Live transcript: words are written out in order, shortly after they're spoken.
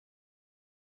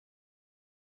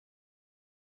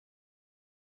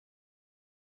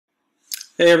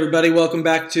Hey everybody, welcome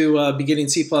back to Beginning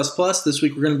C++. This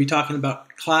week we're going to be talking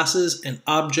about classes and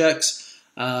objects,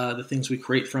 the things we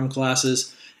create from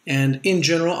classes, and in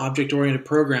general, object-oriented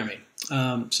programming.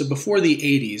 So before the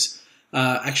 80s,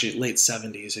 actually late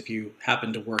 70s if you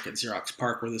happen to work at Xerox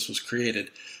PARC where this was created,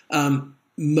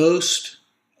 most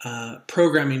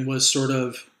programming was sort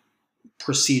of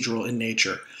procedural in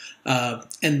nature.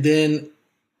 And then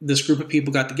this group of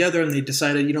people got together and they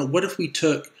decided, what if we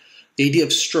took the idea of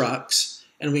structs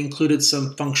and we included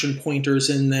some function pointers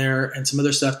in there and some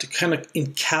other stuff to kind of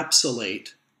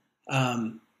encapsulate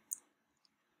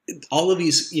all of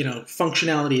these,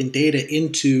 functionality and data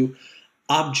into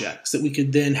objects that we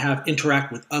could then have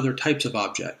interact with other types of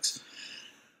objects.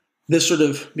 This sort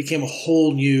of became a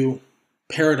whole new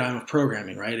paradigm of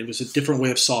programming, right? It was a different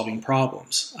way of solving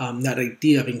problems. That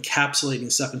idea of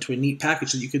encapsulating stuff into a neat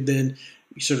package that you could then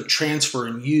sort of transfer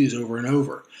and use over and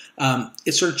over.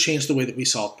 It sort of changed the way that we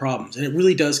solve problems. And it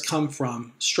really does come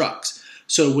from structs.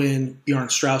 So when Bjorn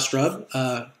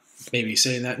Stroustrup, maybe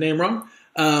saying that name wrong,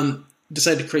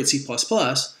 decided to create C++,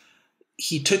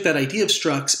 he took that idea of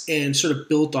structs and sort of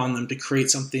built on them to create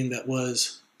something that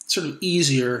was sort of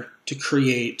easier to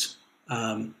create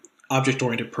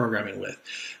object-oriented programming with.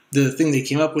 The thing they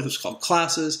came up with is called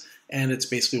classes, and it's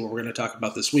basically what we're going to talk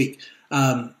about this week.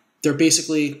 They're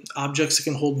basically objects that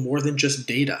can hold more than just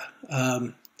data.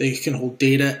 They can hold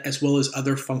data as well as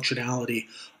other functionality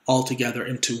all together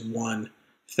into one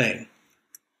thing.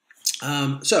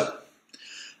 In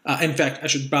fact, I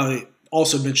should probably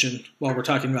also mention while we're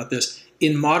talking about this,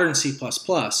 in modern C++,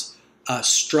 structs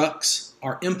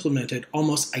are implemented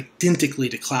almost identically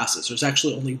to classes. There's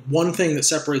actually only one thing that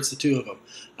separates the two of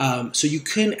them. So you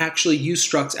can actually use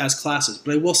structs as classes,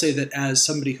 but I will say that as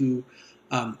somebody who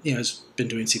has been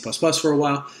doing C++ for a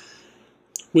while,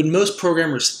 when most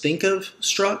programmers think of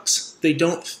structs, they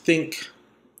don't think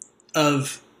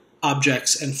of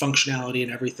objects and functionality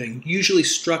and everything. Usually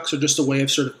structs are just a way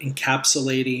of sort of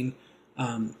encapsulating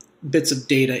bits of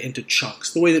data into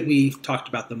chunks, the way that we talked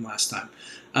about them last time,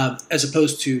 as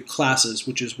opposed to classes,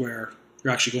 which is where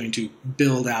you're actually going to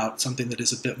build out something that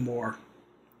is a bit more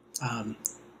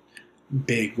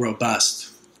big,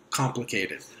 robust,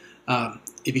 complicated.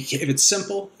 If it's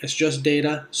simple, it's just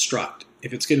data, struct.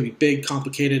 If it's going to be big,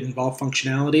 complicated, involve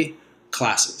functionality,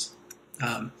 classes.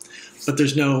 But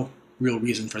there's no real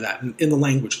reason for that. In the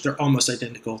language, they're almost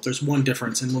identical. There's one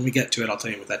difference, and when we get to it, I'll tell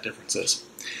you what that difference is.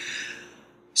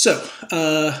 So,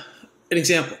 an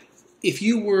example. If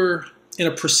you were in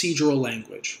a procedural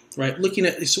language, right, looking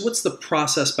at, so what's the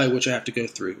process by which I have to go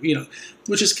through,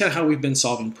 which is kind of how we've been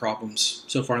solving problems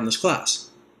so far in this class.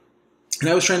 And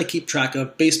I was trying to keep track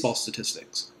of baseball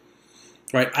statistics.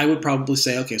 Right, I would probably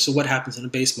say, okay, so what happens in a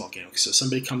baseball game? Okay, so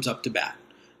somebody comes up to bat,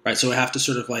 right? So I have to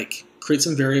sort of like create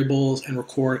some variables and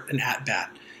record an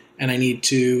at-bat. And I need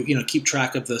to, keep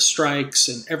track of the strikes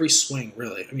and every swing,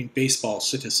 really. I mean, baseball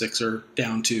statistics are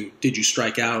down to, did you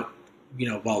strike out,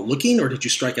 while looking, or did you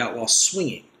strike out while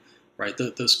swinging, right?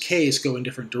 Those Ks go in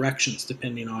different directions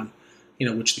depending on,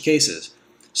 which the case is.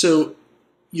 So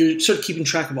you're sort of keeping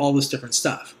track of all this different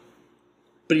stuff.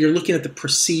 But you're looking at the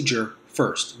procedure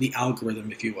first, the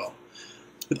algorithm, if you will.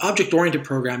 With object-oriented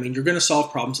programming, you're going to solve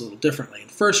problems a little differently.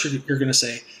 And first, you're going to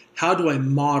say, how do I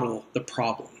model the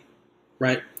problem,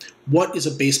 right? What is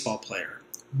a baseball player?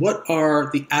 What are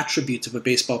the attributes of a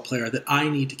baseball player that I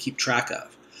need to keep track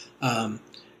of? And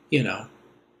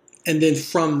then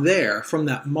from there, from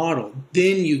that model,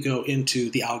 then you go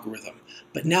into the algorithm.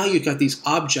 But now you've got these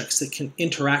objects that can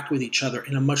interact with each other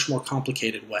in a much more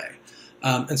complicated way.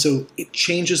 And so it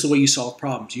changes the way you solve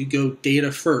problems. You go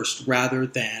data first rather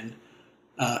than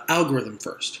algorithm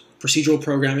first. Procedural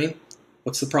programming,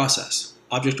 what's the process?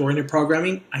 Object-oriented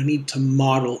programming, I need to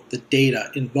model the data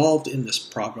involved in this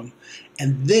problem,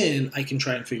 and then I can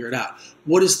try and figure it out.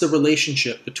 What is the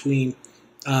relationship between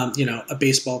a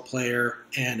baseball player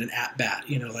and an at-bat?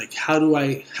 Like how do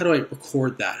I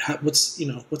record that? What's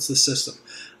the system?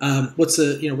 What's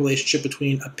the relationship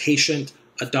between a patient,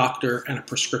 a doctor, and a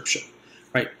prescription?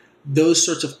 Right? Those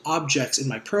sorts of objects in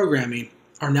my programming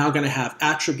are now going to have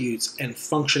attributes and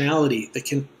functionality that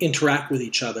can interact with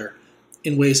each other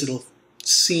in ways that will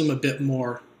seem a bit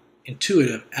more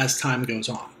intuitive as time goes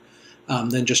on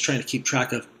than just trying to keep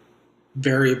track of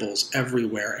variables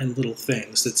everywhere and little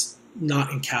things that's not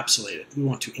encapsulated. We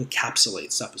want to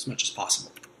encapsulate stuff as much as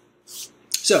possible.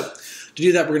 So to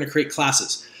do that, we're going to create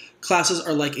classes. Classes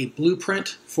are like a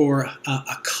blueprint for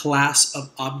a class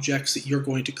of objects that you're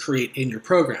going to create in your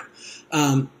program.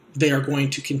 They are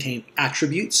going to contain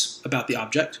attributes about the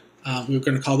object. We're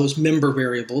going to call those member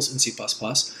variables in C++,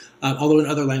 although in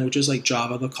other languages like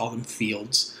Java, they'll call them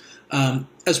fields.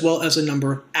 as well as a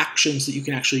number of actions that you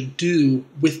can actually do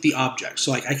with the object.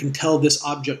 So like I can tell this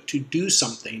object to do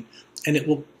something, and it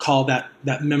will call that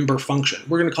member function.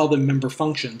 We're going to call them member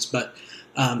functions, but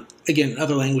again, in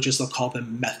other languages, they'll call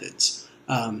them methods.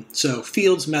 So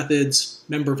fields, methods,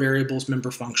 member variables,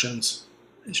 member functions.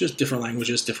 It's just different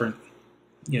languages, different,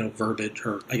 verbiage,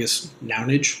 or I guess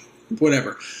nounage,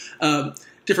 whatever,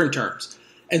 different terms.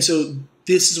 And so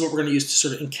this is what we're going to use to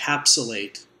sort of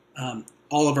encapsulate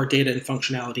all of our data and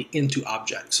functionality into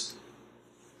objects.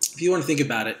 If you want to think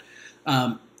about it,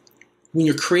 when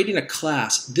you're creating a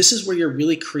class, this is where you're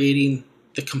really creating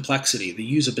the complexity, the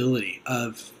usability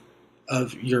of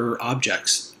your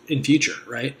objects in future,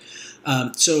 right?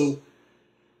 So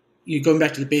going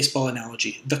back to the baseball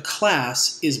analogy, the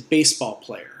class is baseball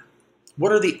player.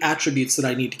 What are the attributes that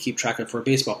I need to keep track of for a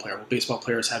baseball player? Well, baseball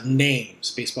players have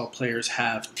names. Baseball players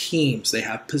have teams. They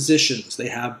have positions. They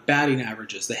have batting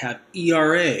averages. They have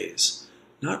ERAs.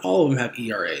 Not all of them have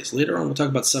ERAs. Later on, we'll talk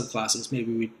about subclasses.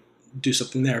 Maybe we do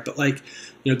something there. But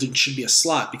there should be a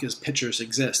slot because pitchers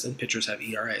exist and pitchers have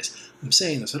ERAs. I'm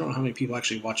saying this. I don't know how many people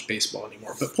actually watch baseball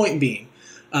anymore. But point being,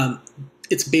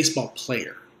 it's baseball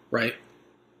player, right?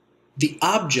 The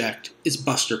object is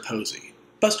Buster Posey.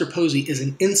 Buster Posey is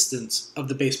an instance of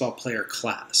the baseball player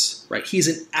class, right? He's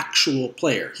an actual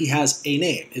player. He has a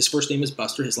name. His first name is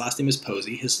Buster. His last name is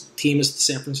Posey. His team is the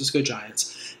San Francisco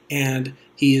Giants, and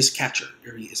he is catcher,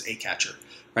 or he is a catcher,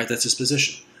 right? That's his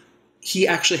position. He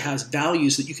actually has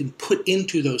values that you can put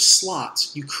into those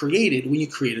slots you created when you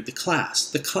created the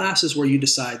class. The class is where you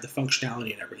decide the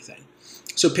functionality and everything.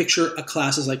 So picture a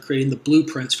class is like creating the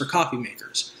blueprints for coffee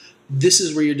makers. This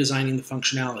is where you're designing the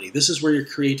functionality. This is where your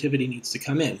creativity needs to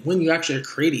come in. When you actually are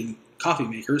creating coffee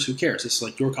makers, who cares? It's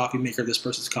like your coffee maker, this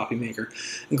person's coffee maker.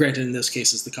 And granted, in those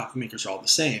cases, the coffee makers are all the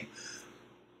same.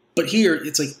 But here,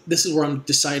 it's like, this is where I'm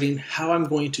deciding how I'm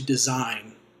going to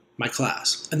design my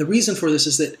class. And the reason for this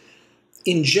is that,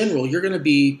 in general, you're going to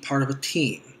be part of a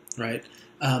team, right?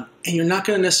 And you're not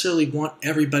going to necessarily want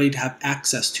everybody to have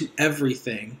access to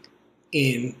everything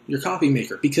in your coffee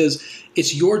maker because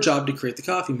it's your job to create the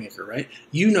coffee maker, right?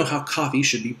 You know how coffee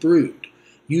should be brewed.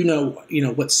 You know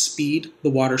what speed the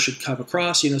water should come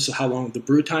across, so how long the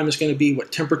brew time is going to be,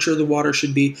 what temperature the water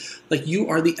should be. Like, you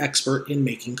are the expert in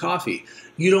making coffee.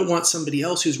 You don't want somebody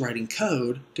else who's writing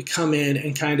code to come in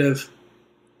and kind of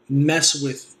mess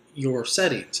with your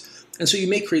settings. And so you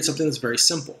may create something that's very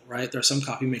simple, right? There are some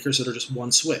coffee makers that are just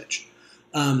one switch.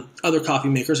 Other coffee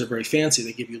makers are very fancy.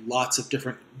 They give you lots of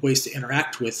different ways to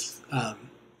interact with,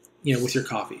 with your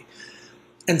coffee.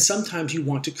 And sometimes you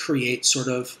want to create sort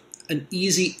of an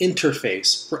easy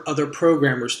interface for other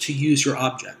programmers to use your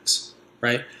objects,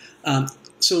 right?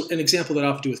 So an example that I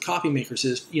often do with coffee makers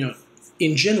is,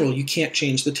 in general, you can't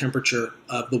change the temperature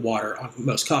of the water on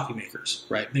most coffee makers,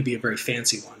 right? Maybe a very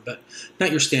fancy one, but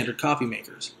not your standard coffee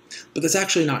makers. But that's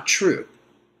actually not true.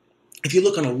 If you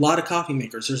look on a lot of coffee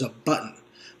makers, there's a button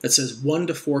that says 1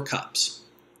 to 4 cups,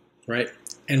 right?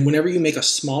 And whenever you make a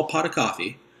small pot of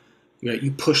coffee,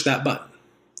 you push that button.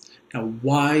 Now,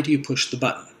 why do you push the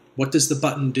button? What does the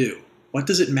button do? What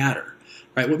does it matter,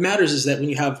 right? What matters is that when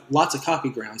you have lots of coffee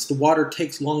grounds, the water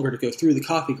takes longer to go through the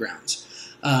coffee grounds.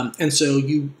 And so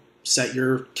you set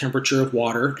your temperature of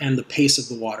water and the pace of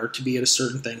the water to be at a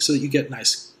certain thing so that you get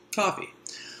nice coffee.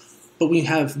 But when you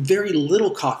have very little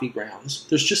coffee grounds,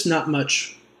 there's just not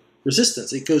much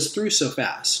resistance. It goes through so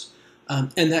fast.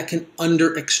 And that can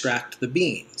under-extract the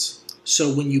beans.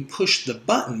 So when you push the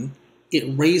button, it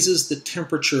raises the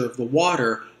temperature of the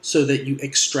water so that you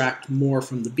extract more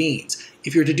from the beans.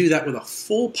 If you're to do that with a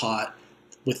full pot,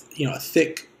 with a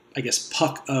thick,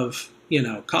 puck of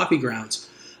coffee grounds,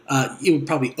 it would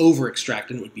probably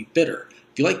over-extract and it would be bitter.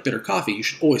 If you like bitter coffee, you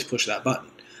should always push that button.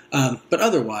 But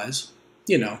otherwise,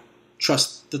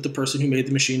 trust that the person who made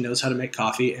the machine knows how to make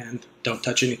coffee and don't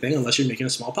touch anything unless you're making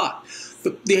a small pot.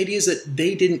 But the idea is that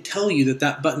they didn't tell you that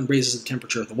that button raises the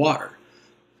temperature of the water.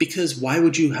 Because why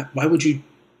would you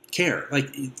care?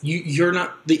 Like, you're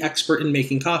not the expert in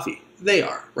making coffee. They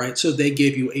are, right? So they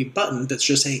gave you a button that's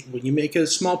just, hey, when you make a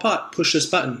small pot, push this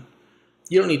button.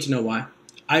 You don't need to know why.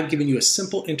 I've given you a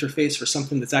simple interface for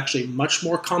something that's actually much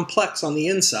more complex on the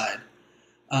inside.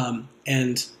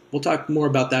 And we'll talk more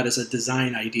about that as a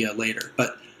design idea later.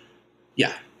 But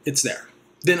yeah, it's there.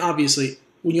 Then obviously,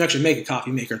 when you actually make a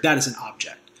coffee maker, that is an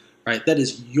object, right? That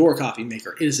is your coffee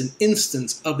maker. It is an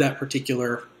instance of that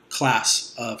particular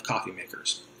class of coffee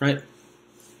makers, right?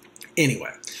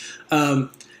 Anyway,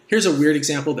 here's a weird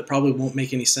example that probably won't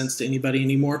make any sense to anybody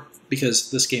anymore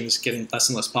because this game is getting less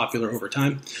and less popular over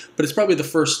time. But it's probably the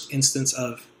first instance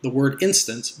of the word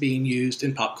instance being used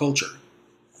in pop culture.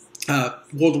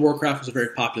 World of Warcraft was a very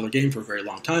popular game for a very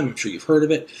long time. I'm sure you've heard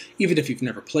of it, even if you've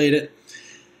never played it.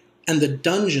 And the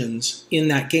dungeons in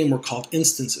that game were called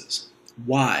instances.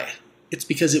 Why? It's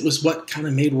because it was what kind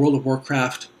of made World of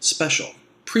Warcraft special.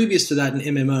 Previous to that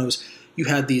in MMOs, you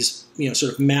had these,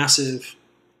 sort of massive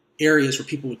areas where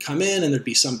people would come in and there'd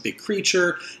be some big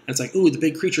creature, and it's like, ooh, the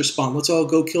big creature spawned, let's all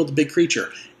go kill the big creature.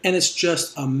 And it's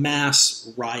just a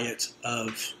mass riot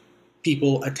of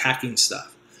people attacking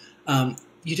stuff.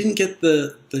 You didn't get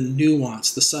the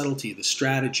nuance, the subtlety, the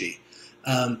strategy,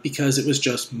 because it was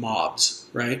just mobs,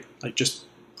 right? Like just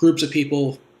groups of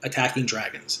people attacking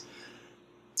dragons.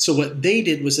 So what they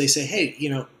did was they say, hey,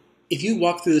 if you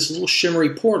walk through this little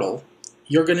shimmery portal,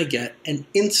 you're going to get an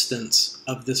instance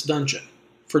of this dungeon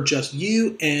for just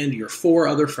you and your 4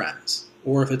 other friends.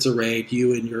 Or if it's a raid,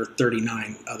 you and your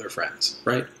 39 other friends,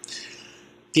 right?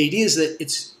 The idea is that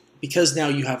it's because now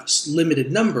you have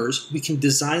limited numbers, we can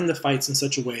design the fights in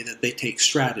such a way that they take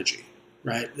strategy,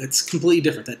 right? That's completely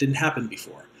different. That didn't happen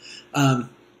before.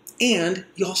 And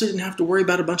you also didn't have to worry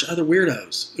about a bunch of other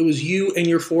weirdos. It was you and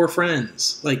your 4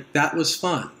 friends. Like, that was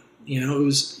fun. It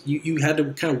was you had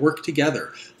to kind of work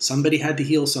together. Somebody had to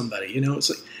heal somebody. It's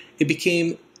like it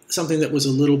became something that was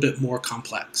a little bit more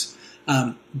complex.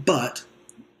 But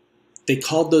they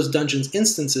called those dungeons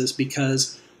instances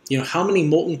because, how many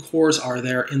molten cores are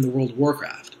there in the World of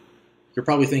Warcraft? You're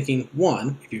probably thinking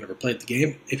 1, if you've ever played the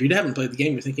game. If you haven't played the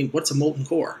game, you're thinking, what's a molten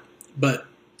core? But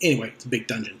anyway, it's a big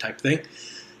dungeon type thing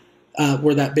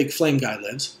where that big flame guy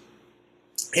lives.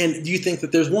 And you think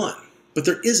that there's 1, but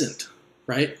there isn't,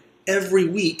 right? Every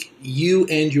week, you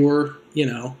and your,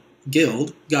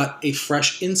 guild got a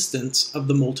fresh instance of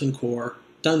the molten core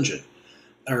dungeon,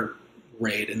 or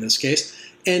raid in this case,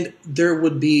 and there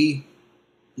would be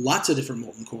lots of different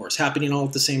molten cores happening all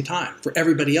at the same time for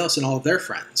everybody else and all of their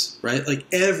friends, right? Like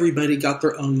everybody got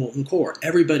their own molten core.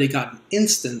 Everybody got an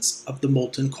instance of the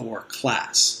molten core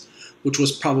class, which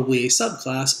was probably a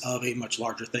subclass of a much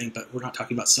larger thing, but we're not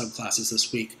talking about subclasses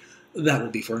this week. That will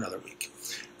be for another week.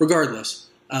 Regardless,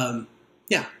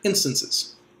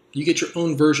 instances. You get your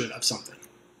own version of something.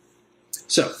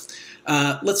 So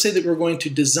let's say that we're going to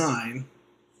design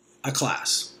a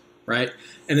class, right?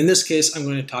 And in this case, I'm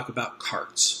going to talk about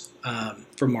carts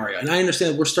for Mario. And I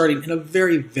understand that we're starting in a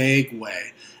very vague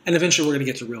way, and eventually we're going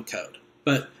to get to real code.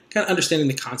 But kind of understanding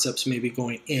the concepts maybe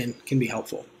going in can be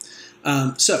helpful.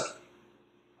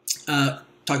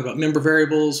 Talk about member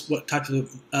variables, what types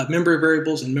of member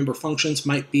variables and member functions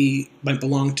might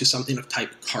belong to something of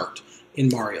type cart in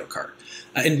Mario Kart.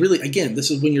 And really, again, this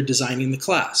is when you're designing the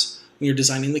class. When you're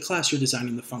designing the class, you're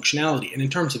designing the functionality. And in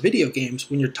terms of video games,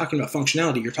 when you're talking about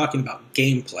functionality, you're talking about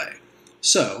gameplay.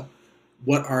 So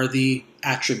what are the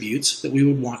attributes that we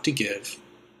would want to give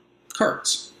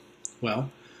carts? Well,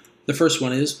 the first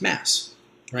one is mass,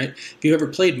 right? If you've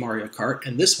ever played Mario Kart,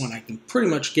 and this one I can pretty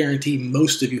much guarantee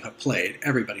most of you have played.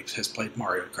 Everybody has played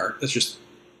Mario Kart. That's just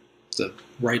the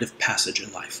rite of passage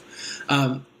in life.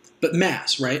 But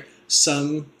mass, right?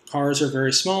 Some cars are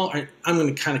very small. I'm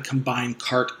going to kind of combine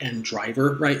kart and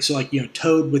driver, right? So like,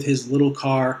 Toad with his little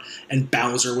car and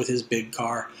Bowser with his big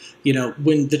car.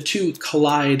 When the two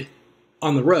collide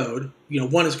on the road,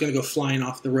 one is going to go flying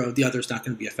off the road. The other is not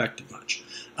going to be affected much.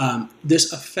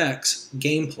 This affects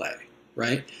gameplay,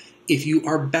 right? If you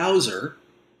are Bowser,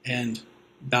 and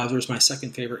Bowser is my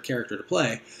second favorite character to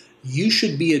play, you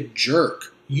should be a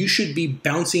jerk. You should be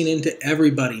bouncing into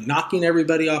everybody, knocking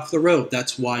everybody off the road.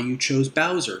 That's why you chose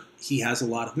Bowser. He has a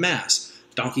lot of mass.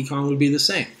 Donkey Kong would be the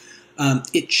same.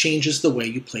 It changes the way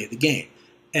you play the game.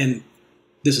 And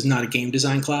this is not a game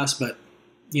design class, but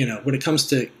when it comes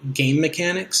to game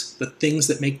mechanics, the things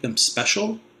that make them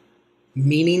special,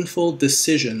 meaningful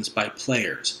decisions by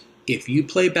players. If you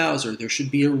play Bowser, there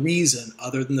should be a reason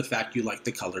other than the fact you like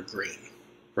the color green,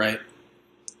 right?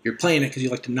 You're playing it because you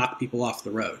like to knock people off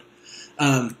the road.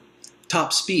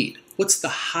 Top speed. What's the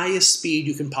highest speed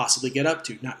you can possibly get up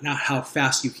to? Not how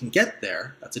fast you can get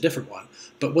there. That's a different one.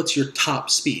 But what's your top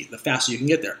speed? The faster you can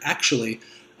get there. Actually,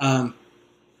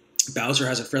 Bowser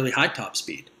has a fairly high top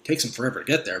speed. It takes him forever to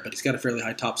get there, but he's got a fairly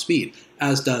high top speed,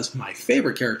 as does my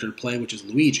favorite character to play, which is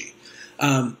Luigi.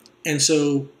 And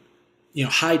so,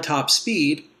 high top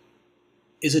speed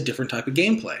is a different type of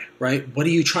gameplay, right? What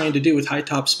are you trying to do with high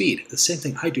top speed? The same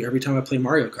thing I do every time I play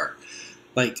Mario Kart.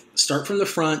 Like, start from the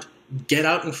front, get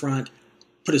out in front,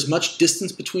 put as much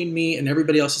distance between me and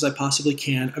everybody else as I possibly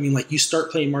can. I mean, like, you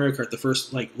start playing Mario Kart the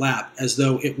first, lap as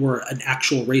though it were an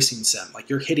actual racing sim. Like,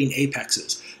 you're hitting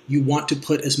apexes. You want to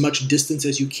put as much distance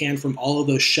as you can from all of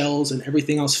those shells and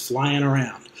everything else flying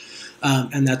around.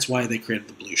 And that's why they created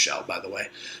the blue shell, by the way,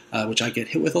 which I get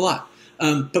hit with a lot.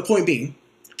 But point being,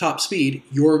 top speed,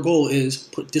 your goal is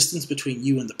put distance between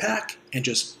you and the pack and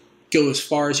just go as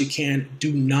far as you can.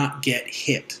 Do not get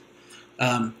hit.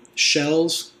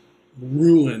 Shells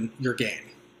ruin your game.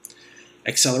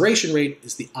 Acceleration rate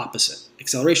is the opposite.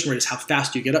 Acceleration rate is how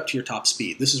fast you get up to your top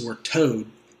speed. This is where Toad,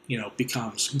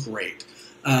 becomes great.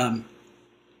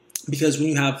 Because when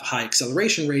you have high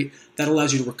acceleration rate, that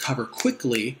allows you to recover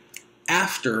quickly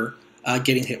after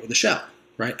getting hit with a shell,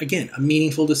 right? Again, a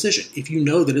meaningful decision. If you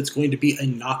know that it's going to be a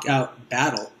knockout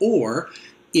battle, or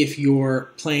if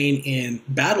you're playing in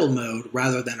battle mode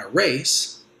rather than a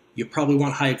race, you probably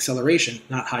want high acceleration,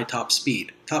 not high top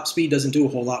speed. Top speed doesn't do a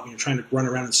whole lot when you're trying to run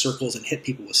around in circles and hit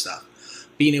people with stuff.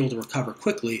 Being able to recover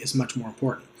quickly is much more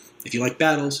important. If you like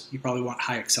battles, you probably want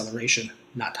high acceleration,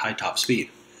 not high top speed.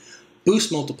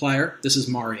 Boost multiplier, this is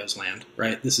Mario's land,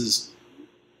 right? This is,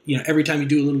 every time you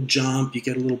do a little jump, you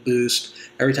get a little boost.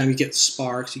 Every time you get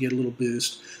sparks, you get a little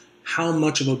boost. How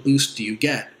much of a boost do you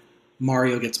get?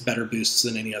 Mario gets better boosts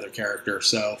than any other character.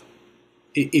 So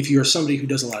if you're somebody who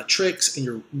does a lot of tricks and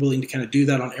you're willing to kind of do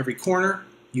that on every corner,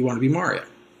 you want to be Mario.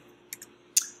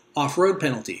 Off-road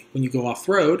penalty. When you go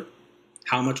off-road,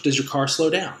 how much does your car slow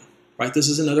down? Right? This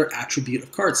is another attribute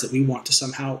of carts that we want to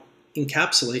somehow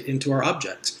encapsulate into our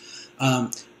objects.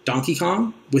 Donkey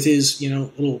Kong, with his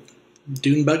little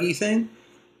dune buggy thing,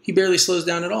 he barely slows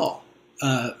down at all.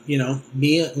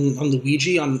 Me on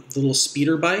Luigi on the little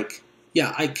speeder bike,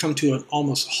 yeah, I come to an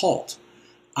almost halt.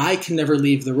 I can never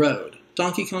leave the road.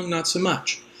 Donkey Kong, not so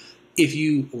much. If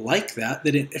you like that,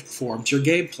 then it forms your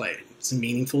gameplay. It's a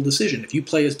meaningful decision. If you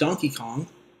play as Donkey Kong,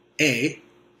 if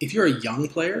you're a young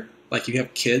player, like you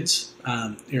have kids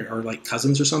or like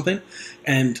cousins or something,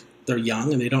 and they're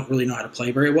young and they don't really know how to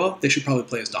play very well, they should probably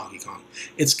play as Donkey Kong.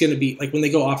 It's going to be, like when they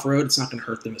go off-road, it's not going to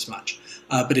hurt them as much.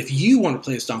 But if you want to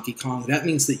play as Donkey Kong, that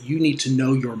means that you need to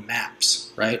know your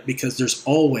maps, right? Because there's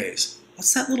always,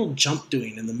 what's that little jump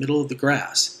doing in the middle of the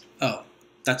grass? Oh,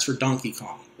 that's for Donkey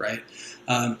Kong, right?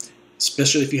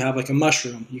 Especially if you have like a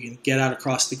mushroom, you can get out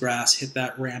across the grass, hit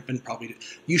that ramp, and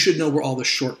you should know where all the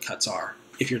shortcuts are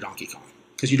if you're Donkey Kong,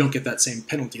 because you don't get that same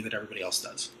penalty that everybody else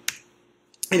does.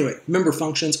 Anyway, member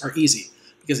functions are easy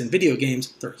because in video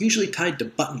games, they're usually tied to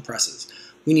button presses.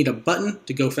 We need a button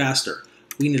to go faster.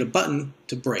 We need a button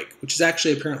to brake, which is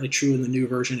actually apparently true in the new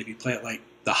version if you play at like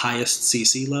the highest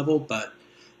CC level, but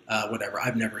whatever.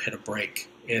 I've never hit a brake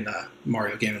in a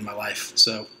Mario game in my life,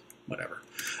 so whatever.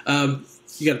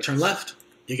 You got to turn left.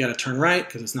 You got to turn right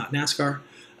because it's not NASCAR.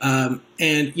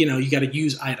 And you got to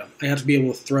use item. I have to be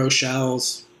able to throw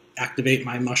shells, activate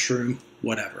my mushroom,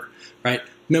 whatever, right?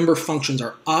 Member functions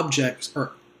are objects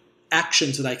or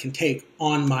actions that I can take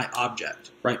on my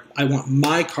object, right? I want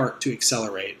my cart to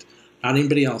accelerate, not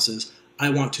anybody else's. I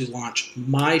want to launch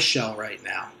my shell right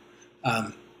now,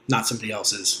 not somebody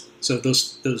else's. So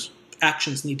those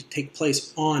actions need to take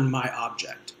place on my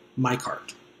object, my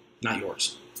cart, not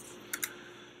yours.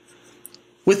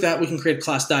 With that, we can create a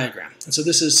class diagram. And so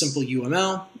this is simple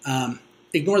UML.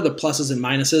 Ignore the pluses and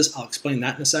minuses. I'll explain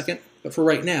that in a second. But for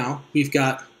right now, we've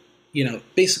got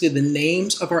basically the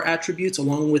names of our attributes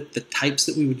along with the types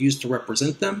that we would use to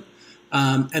represent them.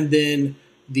 And then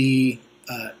the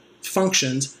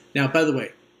functions. Now, by the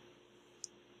way,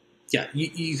 yeah,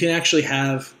 you can actually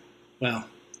have, well,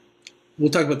 we'll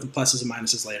talk about the pluses and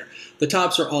minuses later. The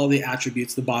tops are all the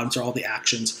attributes. The bottoms are all the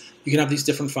actions. You can have these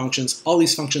different functions. All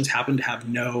these functions happen to have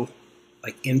no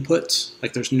inputs.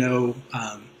 Like there's no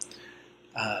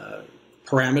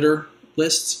parameter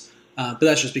lists. But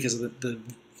that's just because of the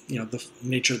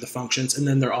nature of the functions, and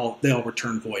then they all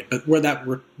return void. But where that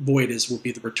void is will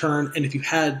be the return, and if you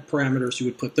had parameters, you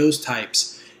would put those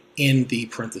types in the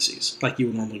parentheses, like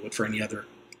you normally would for any other,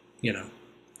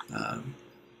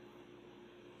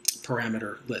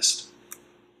 parameter list.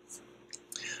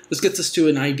 This gets us to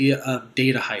an idea of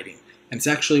data hiding, and it's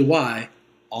actually why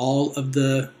all of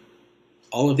the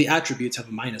attributes have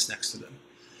a minus next to them.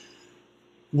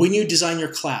 When you design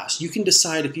your class, you can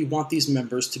decide if you want these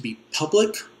members to be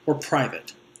public or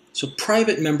private. So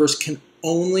private members can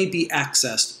only be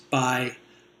accessed by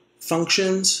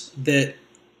functions that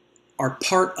are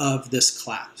part of this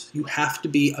class. You have to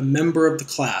be a member of the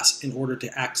class in order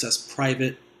to access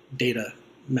private data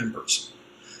members.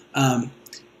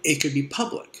 It could be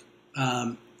public,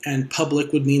 and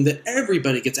public would mean that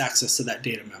everybody gets access to that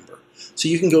data member. So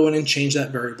you can go in and change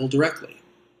that variable directly,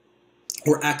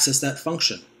 or access that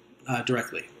function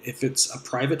directly. If it's a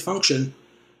private function,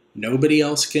 nobody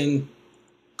else can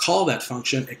call that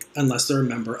function unless they're a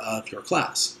member of your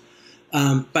class.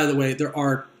 By the way, there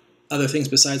are other things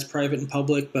besides private and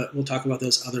public, but we'll talk about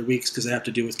those other weeks because they have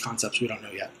to do with concepts we don't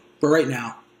know yet. But right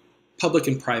now, public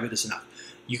and private is enough.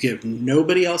 You give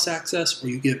nobody else access, or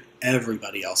you give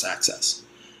everybody else access.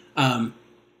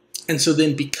 And so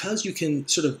then because you can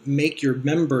sort of make your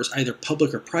members either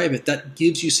public or private, that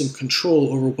gives you some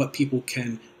control over what people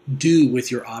can do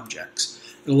with your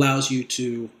objects. It allows you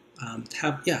to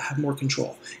have more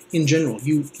control. In general,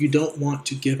 you don't want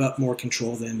to give up more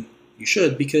control than you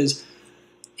should, because,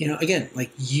 again,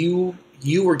 like you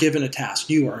were given a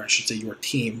task, or I should say your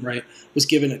team, right, was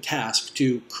given a task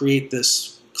to create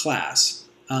this class.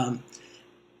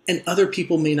 And other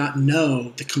people may not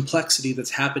know the complexity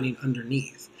that's happening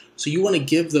underneath. So you want to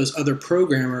give those other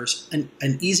programmers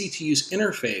an easy-to-use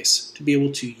interface to be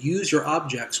able to use your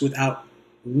objects without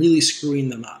really screwing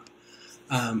them up.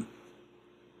 And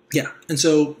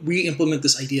so we implement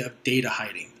this idea of data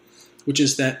hiding, which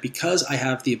is that because I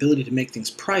have the ability to make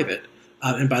things private,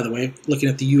 and by the way, looking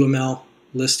at the UML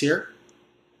list here,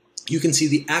 you can see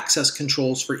the access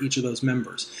controls for each of those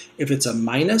members. If it's a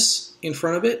minus in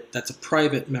front of it, that's a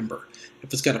private member.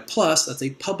 If it's got a plus, that's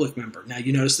a public member. Now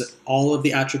you notice that all of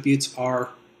the attributes are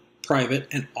private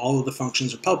and all of the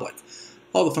functions are public.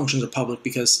 All the functions are public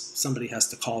because somebody has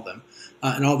to call them.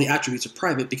 And all the attributes are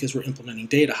private because we're implementing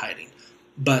data hiding.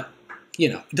 But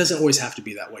it doesn't always have to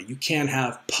be that way. You can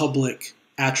have public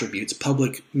attributes,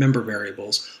 public member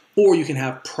variables, or you can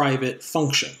have private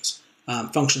functions,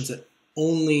 functions that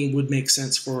only would make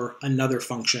sense for another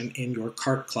function in your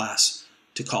cart class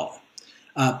to call.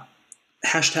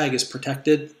 Hashtag is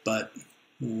protected, but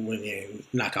we're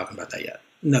not talking about that yet.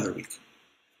 Another week.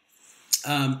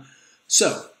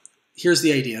 So here's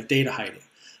the idea of data hiding.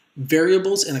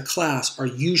 Variables in a class are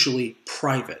usually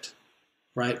private,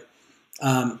 right?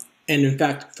 And in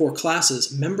fact, for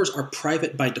classes, members are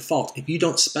private by default. If you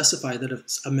don't specify that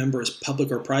a member is public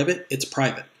or private, it's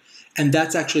private. And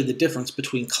that's actually the difference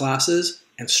between classes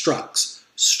and structs.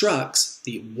 Structs,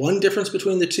 the one difference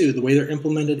between the two, the way they're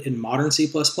implemented in modern C++,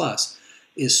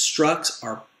 is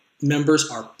structs members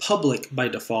are public by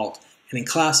default, and in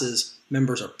classes,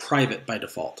 members are private by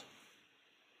default.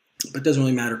 But it doesn't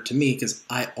really matter to me because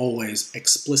I always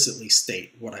explicitly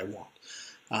state what I want.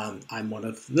 I'm one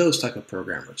of those type of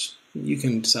programmers. You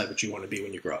can decide what you want to be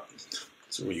when you grow up.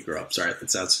 So when you grow up, sorry, that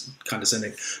sounds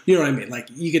condescending. You know what I mean? Like,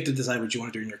 you get to decide what you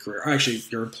want to do in your career. Or actually,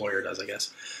 your employer does, I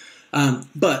guess.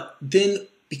 But then,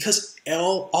 because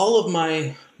all of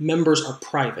my members are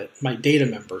private, my data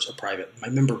members are private, my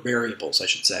member variables, I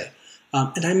should say,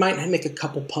 and I might make a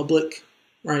couple public,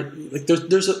 right? Like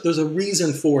there's a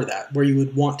reason for that, where you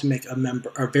would want to make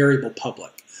a variable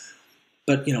public.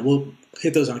 But we'll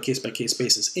hit those on a case-by-case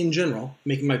basis. In general,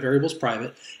 making my variables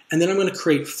private, and then I'm going to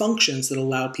create functions that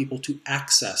allow people to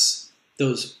access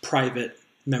those private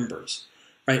members,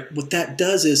 right? What that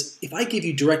does is, if I give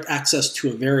you direct access to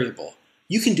a variable,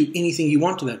 you can do anything you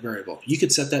want to that variable. You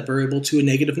could set that variable to a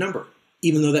negative number,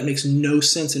 even though that makes no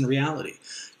sense in reality.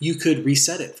 You could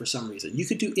reset it for some reason. You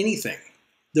could do anything.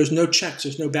 There's no checks,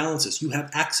 there's no balances. You have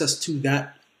access to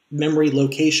that memory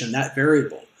location, that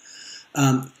variable.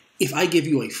 If I give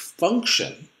you a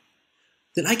function,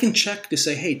 then I can check to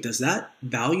say, hey, does that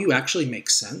value actually make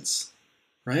sense,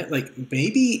 right? Like,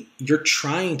 maybe you're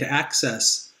trying to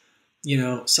access,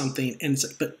 something, and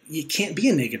but it can't be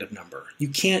a negative number. You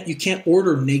can't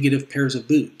order negative pairs of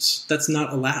boots. That's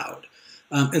not allowed.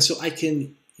 And so I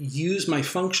can use my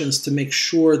functions to make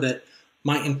sure that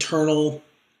my internal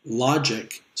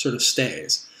logic sort of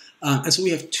stays. And so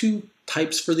we have two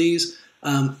types for these.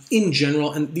 In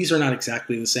general, and these are not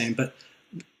exactly the same, but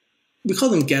we call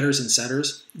them getters and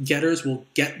setters. Getters will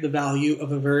get the value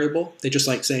of a variable. They just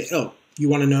say, oh, you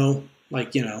want to know,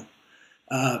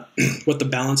 what the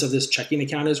balance of this checking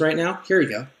account is right now? Here you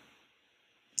go.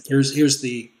 Here's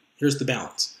the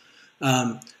balance.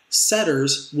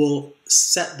 Setters will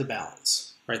set the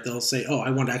balance, right? They'll say, oh, I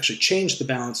want to actually change the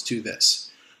balance to this.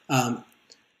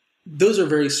 Those are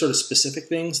very sort of specific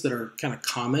things that are kind of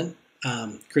common.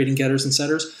 Creating getters and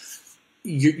setters.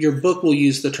 Your book will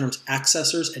use the terms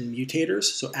accessors and mutators.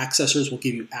 So accessors will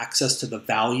give you access to the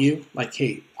value, like,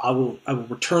 hey, I will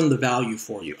return the value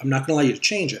for you. I'm not going to allow you to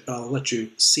change it, but I'll let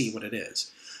you see what it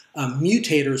is.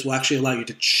 Mutators will actually allow you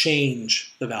to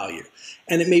change the value.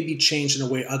 And it may be changed in a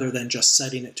way other than just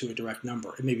setting it to a direct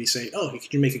number. It may be say, oh,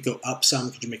 could you make it go up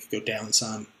some? Could you make it go down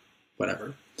some?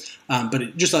 Whatever. But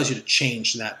it just allows you to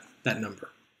change that number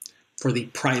for the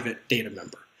private data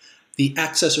member. The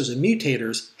accessors and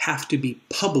mutators have to be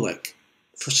public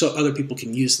so other people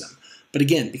can use them. But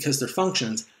again, because they're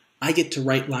functions, I get to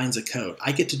write lines of code.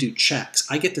 I get to do checks.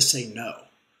 I get to say no,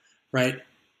 right?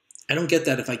 I don't get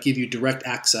that if I give you direct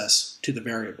access to the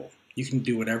variable. You can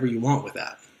do whatever you want with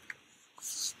that.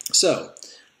 So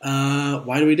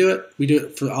why do we do it? We do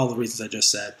it for all the reasons I just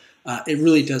said. It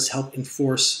really does help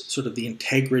enforce sort of the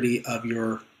integrity of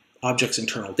your object's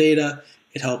internal data.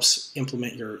 It helps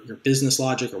implement your business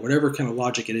logic or whatever kind of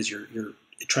logic it is you're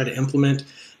trying to implement,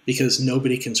 because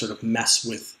nobody can sort of mess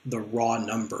with the raw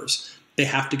numbers. They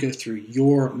have to go through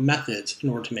your methods in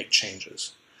order to make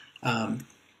changes. That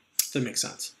makes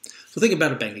sense. So think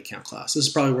about a bank account class. This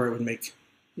is probably where it would make,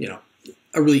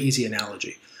 a really easy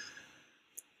analogy.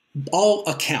 All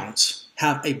accounts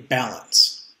have a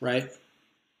balance, right?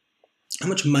 How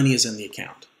much money is in the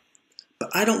account? But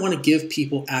I don't want to give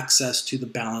people access to the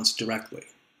balance directly,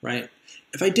 right?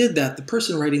 If I did that, the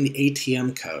person writing the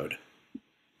ATM code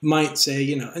might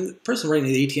say, and the person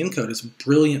writing the ATM code is a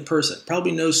brilliant person,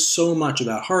 probably knows so much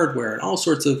about hardware and all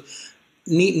sorts of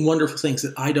neat and wonderful things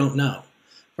that I don't know,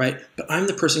 right? But I'm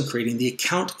the person creating the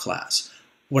account class.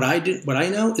 What I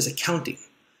know is accounting.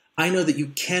 I know that you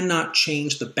cannot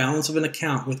change the balance of an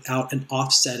account without an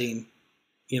offsetting,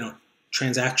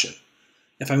 transaction.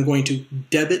 If I'm going to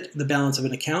debit the balance of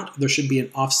an account, there should be an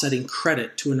offsetting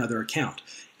credit to another account.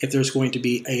 If there's going to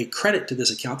be a credit to this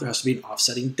account, there has to be an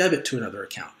offsetting debit to another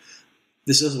account.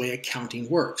 This is the way accounting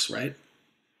works, right?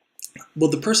 Well,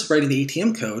 the person writing the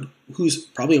ATM code, who's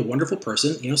probably a wonderful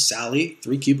person, Sally,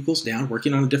 3 cubicles down,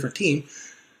 working on a different team,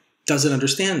 doesn't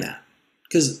understand that,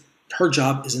 because her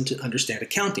job isn't to understand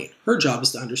accounting. Her job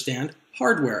is to understand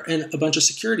hardware and a bunch of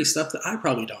security stuff that I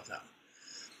probably don't know.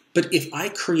 But if I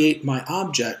create my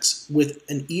objects with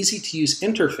an easy-to-use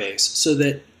interface so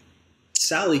that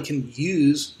Sally can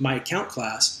use my account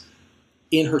class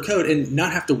in her code and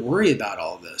not have to worry about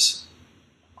all of this,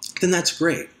 then that's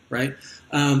great, right?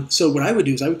 So what I would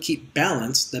do is I would keep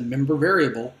balance, the member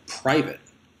variable, private.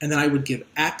 And then I would give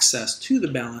access to the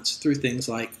balance through things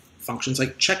like functions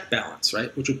like check balance,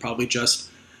 right? Which would probably just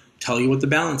tell you what the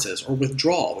balance is, or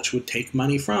withdrawal, which would take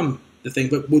money from the thing,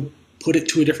 but would put it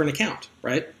to a different account,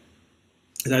 right?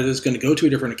 It's either it's going to go to a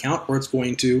different account or it's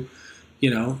going to,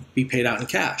 be paid out in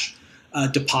cash.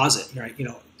 Deposit, right?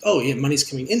 Money's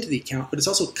coming into the account, but it's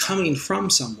also coming from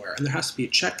somewhere, and there has to be a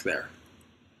check there,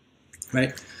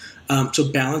 right?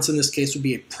 So balance in this case would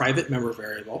be a private member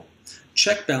variable.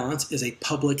 Check balance is a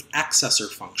public accessor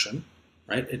function,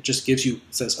 right? It just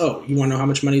says, oh, you want to know how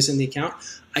much money is in the account?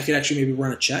 I could actually maybe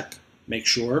run a check, make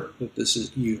sure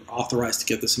that you're authorized to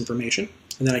get this information,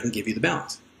 and then I can give you the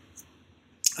balance.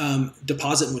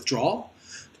 Deposit and withdrawal.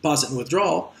 Deposit and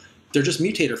withdrawal, they're just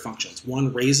mutator functions.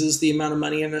 One raises the amount of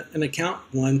money in an account,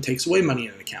 one takes away money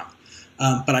in an account.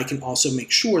 But I can also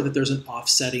make sure that there's an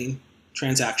offsetting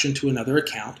transaction to another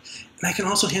account. And I can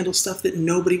also handle stuff that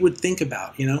nobody would think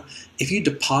about. If you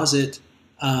deposit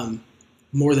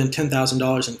more than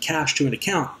 $10,000 in cash to an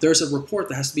account, there's a report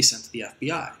that has to be sent to the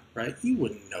FBI, right? You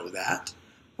wouldn't know that.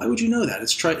 Why would you know that?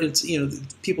 It's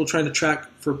people trying to track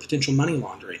for potential money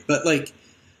laundering. But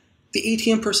the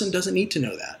ATM person doesn't need to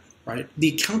know that, right? The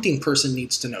accounting person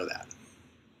needs to know that.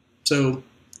 So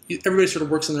everybody sort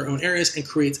of works in their own areas and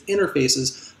creates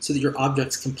interfaces so that your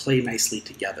objects can play nicely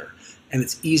together. And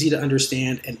it's easy to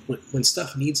understand, and when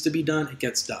stuff needs to be done, it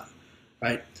gets done,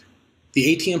 right?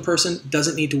 The ATM person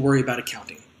doesn't need to worry about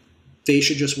accounting. They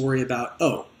should just worry about,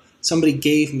 oh, somebody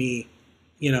gave me,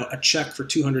 a check for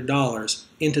 $200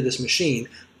 into this machine.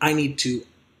 I need to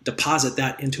deposit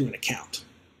that into an account,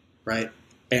 right?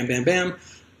 Bam, bam, bam.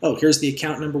 Oh, here's the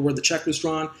account number where the check was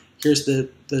drawn. Here's the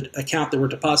account that we're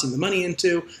depositing the money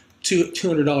into.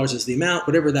 $200 is the amount,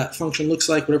 whatever that function looks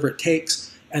like, whatever it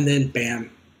takes. And then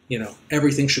bam,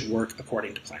 everything should work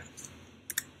according to plan.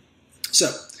 So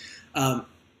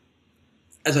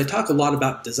as I talk a lot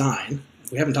about design,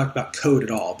 we haven't talked about code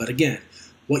at all. But again,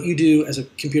 what you do as a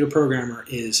computer programmer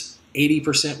is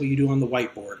 80% what you do on the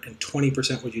whiteboard and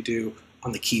 20% what you do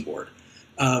on the keyboard.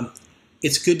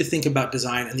 It's good to think about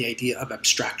design and the idea of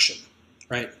abstraction,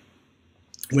 right?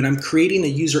 When I'm creating a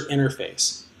user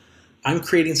interface, I'm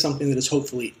creating something that is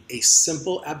hopefully a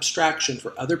simple abstraction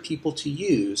for other people to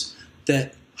use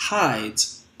that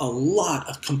hides a lot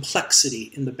of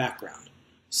complexity in the background,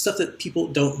 stuff that people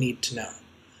don't need to know.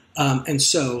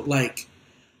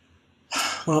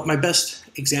 My best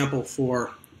example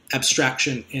for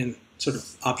abstraction in sort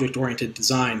of object-oriented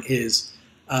design is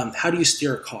how do you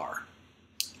steer a car?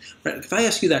 Right? If I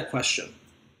ask you that question,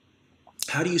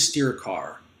 how do you steer a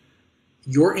car?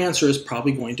 Your answer is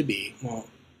probably going to be, well,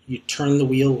 you turn the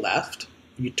wheel left,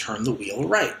 you turn the wheel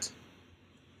right.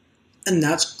 And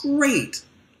that's great.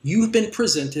 You've been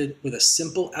presented with a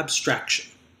simple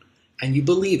abstraction, and you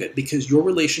believe it because your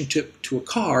relationship to a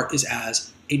car is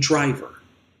as a driver,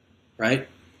 right?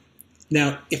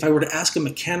 Now, if I were to ask a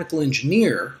mechanical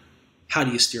engineer, how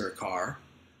do you steer a car?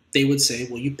 They would say,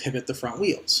 well, you pivot the front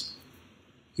wheels.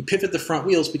 You pivot the front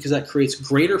wheels because that creates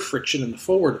greater friction in the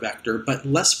forward vector, but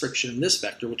less friction in this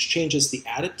vector, which changes the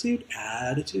attitude.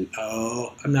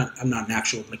 Oh, I'm not an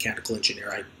actual mechanical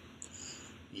engineer.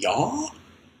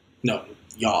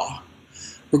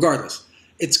 Regardless,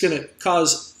 it's going to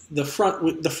cause the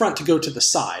front to go to the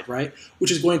side, right?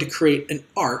 Which is going to create an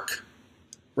arc,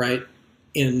 right,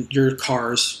 in your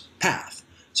car's path.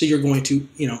 So you're going to,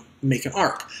 make an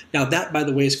arc. Now that, by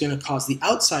the way, is going to cause the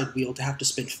outside wheel to have to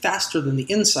spin faster than the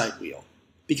inside wheel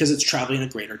because it's traveling a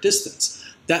greater distance.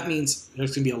 That means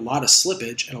there's going to be a lot of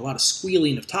slippage and a lot of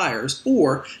squealing of tires,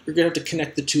 or you're going to have to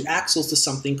connect the two axles to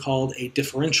something called a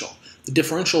differential. The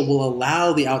differential will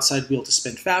allow the outside wheel to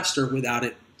spin faster without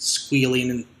it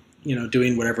squealing and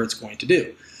doing whatever it's going to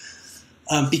do.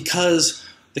 Because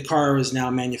the car is now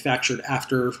manufactured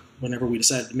after whenever we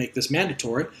decided to make this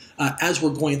mandatory, as we're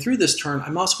going through this turn,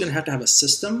 I'm also going to have a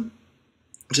system,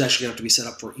 which is actually going to have to be set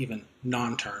up for even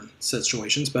non-turn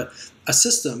situations, but a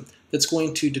system that's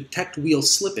going to detect wheel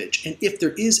slippage. And if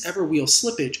there is ever wheel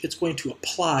slippage, it's going to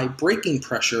apply braking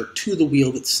pressure to the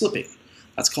wheel that's slipping.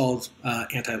 That's called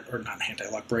not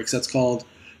anti-lock brakes, that's called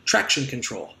traction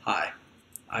control. Hi,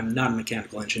 I'm not a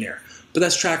mechanical engineer, but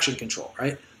that's traction control,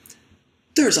 right?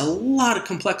 There's a lot of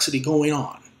complexity going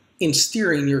on in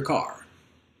steering your car,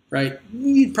 right?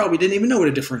 You probably didn't even know what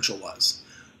a differential was,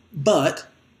 but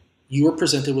you were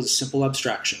presented with a simple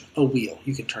abstraction, a wheel.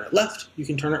 You can turn it left, you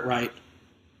can turn it right,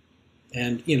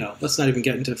 and let's not even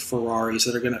get into Ferraris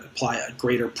that are going to apply a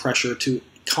greater pressure to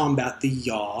combat the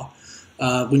yaw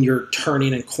when you're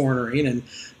turning and cornering, and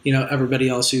everybody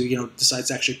else who decides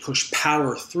to actually push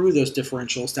power through those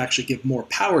differentials to actually give more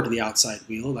power to the outside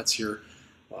wheel. That's your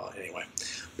anyway.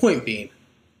 Point being,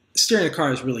 steering a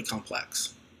car is really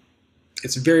complex.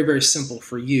 It's very, very simple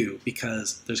for you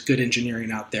because there's good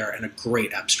engineering out there and a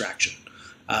great abstraction.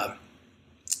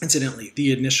 Incidentally,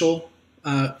 the initial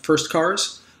first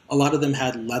cars, a lot of them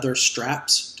had leather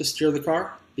straps to steer the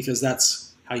car because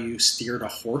that's how you steered a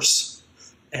horse.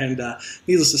 And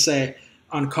needless to say,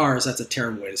 on cars, that's a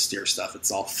terrible way to steer stuff.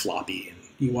 It's all floppy, and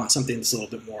you want something that's a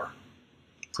little bit more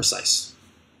precise.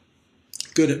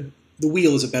 The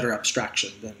wheel is a better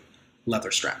abstraction than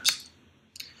leather straps.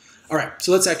 All right,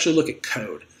 so let's actually look at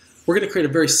code. We're going to create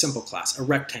a very simple class, a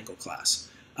rectangle class.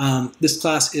 This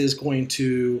class is going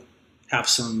to have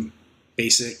some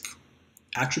basic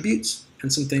attributes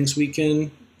and some things we can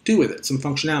do with it, some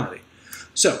functionality.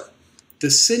 So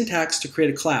the syntax to create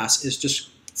a class is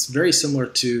it's very similar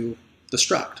to the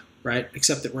struct, right?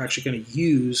 Except that we're actually going to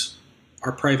use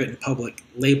our private and public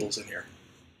labels in here.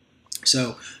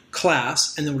 So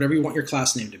class, and then whatever you want your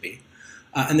class name to be.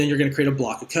 And then you're going to create a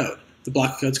block of code. The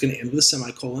block of code is going to end with a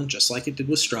semicolon, just like it did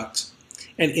with structs.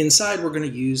 And inside, we're going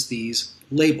to use these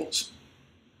labels.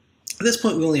 At this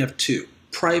point, we only have two,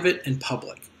 private and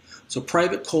public. So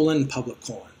private colon and public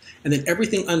colon. And then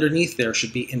everything underneath there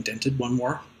should be indented one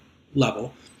more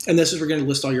level. And this is where we're going to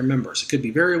list all your members. It could be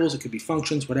variables, it could be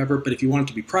functions, whatever. But if you want it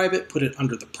to be private, put it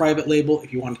under the private label.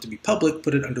 If you want it to be public,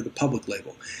 put it under the public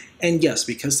label. And yes,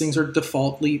 because things are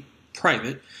defaultly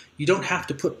private, you don't have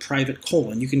to put private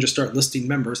colon. You can just start listing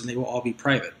members and they will all be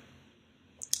private.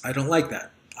 I don't like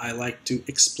that. I like to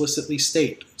explicitly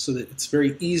state so that it's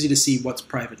very easy to see what's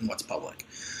private and what's public.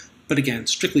 But again,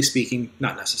 strictly speaking,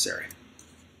 not necessary.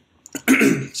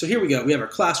 So here we go. We have our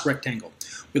class rectangle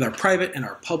with our private and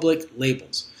our public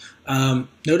labels.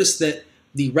 Notice that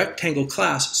the rectangle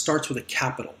class starts with a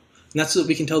capital. And that's so that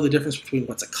we can tell the difference between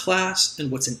what's a class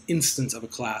and what's an instance of a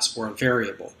class or a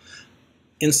variable.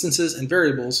 Instances and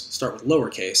variables start with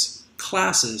lowercase.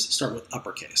 Classes start with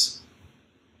uppercase.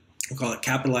 We'll call it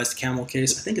capitalized camel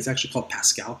case. I think it's actually called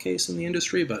Pascal case in the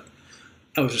industry, but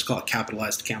I would just call it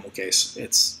capitalized camel case.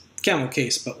 It's camel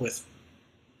case, but with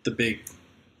the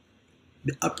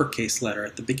uppercase letter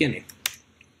at the beginning.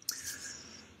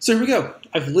 So here we go.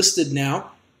 I've listed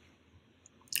now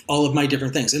all of my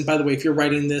different things. And by the way, if you're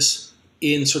writing this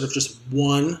in sort of just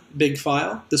one big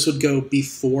file, this would go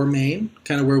before main,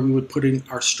 kind of where we would put in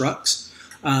our structs.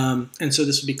 And so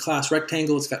this would be class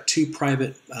rectangle. It's got two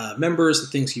private members. The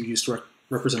things you use to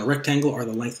represent a rectangle are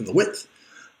the length and the width.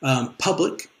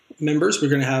 Public members, we're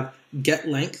going to have get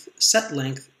length,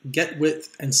 get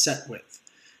width, and set width.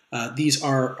 These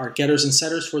are our getters and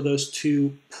setters for those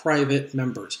two private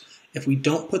members. If we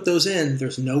don't put those in,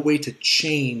 there's no way to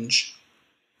change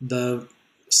the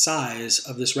size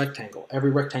of this rectangle.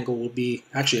 Every rectangle will be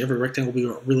a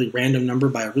really random number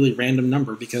by a really random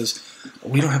number because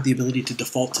we don't have the ability to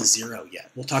default to 0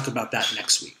 yet. We'll talk about that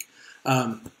next week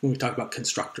when we talk about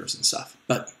constructors and stuff.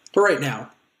 But for right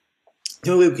now,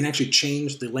 the only way we can actually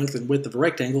change the length and width of a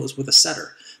rectangle is with a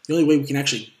setter. The only way we can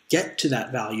actually get to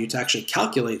that value to actually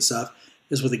calculate stuff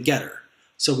is with a getter.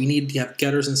 So we need to have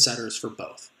getters and setters for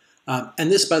both.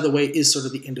 And this, by the way, is sort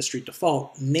of the industry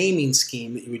default naming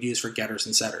scheme that you would use for getters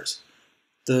and setters.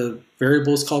 The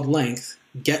variable is called length.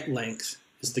 Get length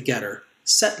is the getter.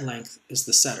 Set length is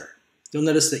the setter. You'll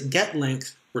notice that get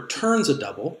length returns a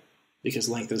double because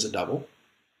length is a double.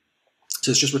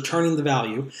 So it's just returning the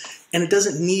value, and it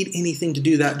doesn't need anything to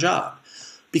do that job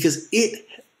because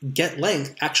get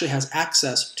length actually has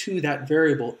access to that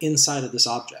variable inside of this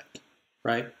object,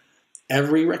 right?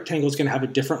 Every rectangle is going to have a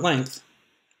different length,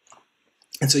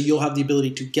 and so you'll have the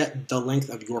ability to get the length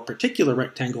of your particular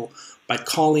rectangle by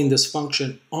calling this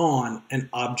function on an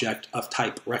object of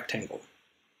type rectangle,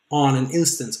 on an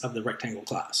instance of the rectangle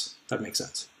class. That makes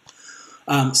sense.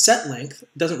 Set length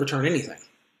doesn't return anything.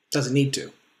 Doesn't need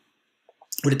to.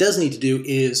 What it does need to do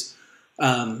is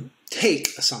take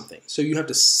something. So you have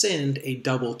to send a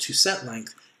double to set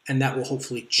length, and that will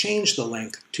hopefully change the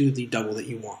length to the double that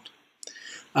you want.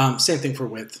 Same thing for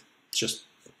width. It's just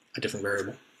a different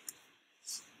variable.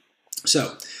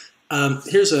 So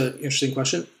here's an interesting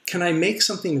question. Can I make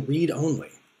something read-only?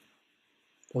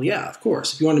 Well, yeah, of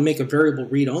course. If you want to make a variable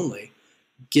read-only,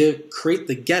 create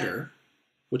the getter,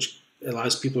 which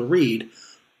allows people to read,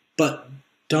 but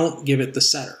don't give it the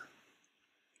setter.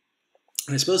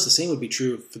 And I suppose the same would be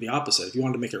true for the opposite. If you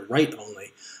wanted to make it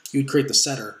write-only, you would create the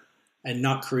setter and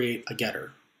not create a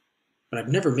getter. But I've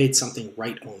never made something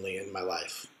write-only in my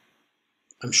life.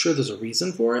 I'm sure there's a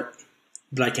reason for it,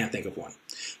 but I can't think of one.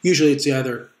 Usually it's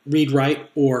either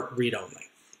read-write or read-only.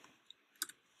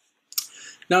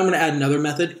 Now I'm going to add another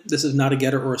method. This is not a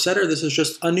getter or a setter. This is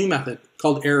just a new method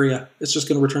called area. It's just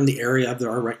going to return the area of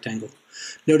our rectangle.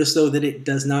 Notice, though, that it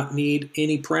does not need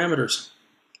any parameters.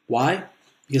 Why?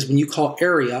 Because when you call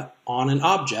area on an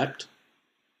object,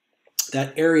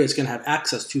 that area is going to have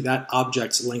access to that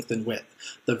object's length and width,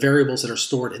 the variables that are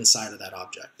stored inside of that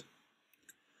object.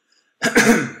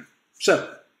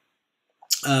 So,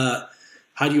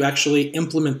 how do you actually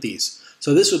implement these?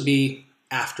 So this would be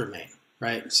after main,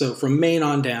 right? So from main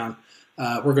on down,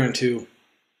 we're going to,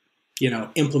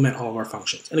 implement all of our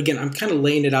functions. And again, I'm kind of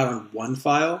laying it out on one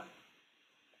file,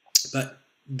 but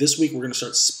this week we're going to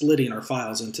start splitting our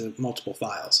files into multiple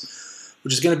files,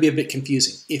 which is going to be a bit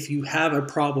confusing. If you have a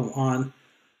problem on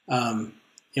an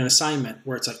assignment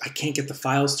where it's like, I can't get the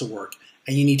files to work,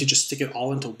 and you need to just stick it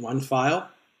all into one file,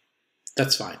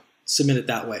 that's fine. Submit it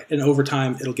that way. And over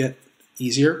time, it'll get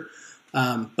easier.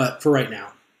 But for right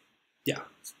now, yeah.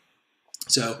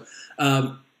 So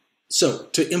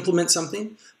to implement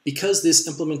something, because this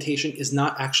implementation is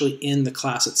not actually in the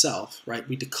class itself, right?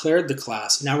 We declared the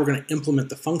class. Now we're going to implement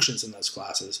the functions in those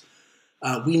classes.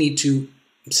 We need to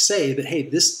say that, hey,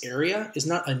 this area is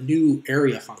not a new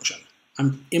area function.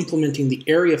 I'm implementing the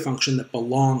area function that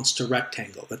belongs to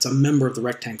rectangle. That's a member of the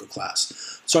rectangle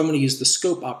class. So I'm going to use the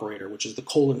scope operator, which is the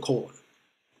colon.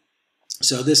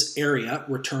 So this area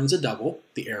returns a double,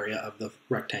 the area of the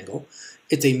rectangle.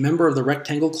 It's a member of the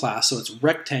rectangle class, so it's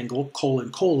rectangle :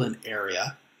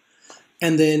 area.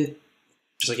 And then,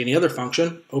 just like any other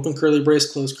function, open curly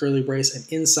brace, close curly brace, and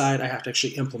inside I have to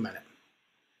actually implement it.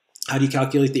 How do you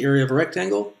calculate the area of a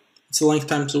rectangle? It's the length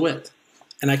times the width.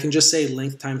 And I can just say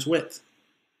length times width.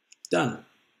 Done.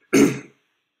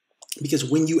 Because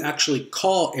when you actually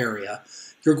call area,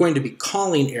 you're going to be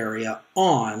calling area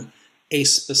on a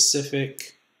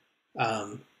specific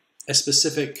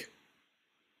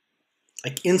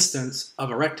instance of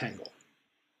a rectangle.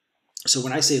 So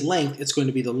when I say length, it's going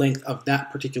to be the length of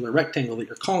that particular rectangle that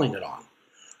you're calling it on.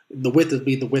 The width would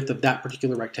be the width of that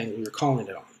particular rectangle you're calling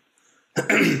it on.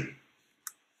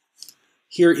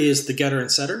 Here is the getter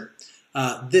and setter.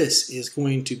 This is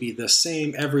going to be the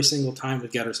same every single time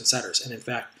with getters and setters. And in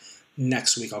fact,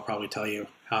 next week I'll probably tell you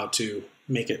how to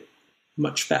make it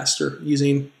much faster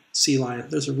using C-line.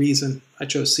 There's a reason I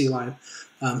chose C-line,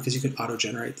 because you can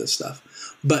auto-generate this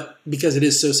stuff. But because it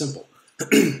is so simple.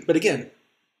 But again,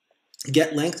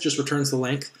 get length just returns the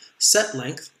length. Set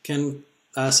length can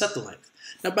set the length.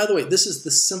 Now, by the way, this is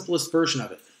the simplest version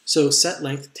of it. So set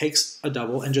length takes a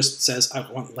double and just says, I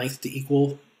want length to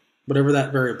equal whatever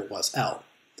that variable was, L.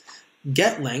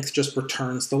 Get length just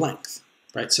returns the length,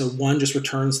 right? So one just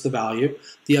returns the value.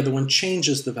 The other one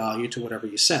changes the value to whatever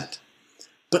you sent.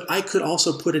 But I could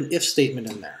also put an if statement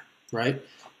in there, right?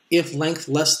 If length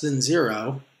less than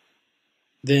 0,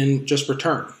 then just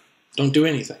return. Don't do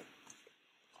anything.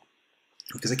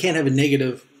 Because I can't have a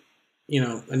negative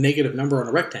number on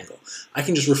a rectangle. I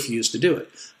can just refuse to do it.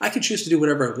 I can choose to do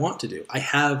whatever I want to do. I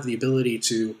have the ability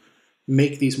to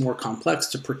make these more complex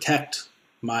to protect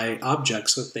my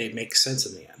objects so that they make sense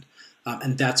in the end.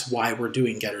 And that's why we're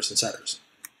doing getters and setters.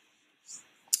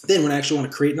 Then when I actually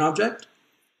want to create an object,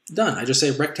 Done. I just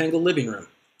say rectangle living room.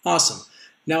 Awesome.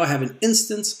 Now I have an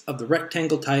instance of the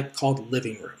rectangle type called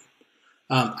living room.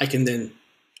 I can then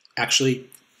actually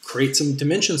create some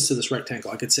dimensions to this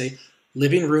rectangle. I could say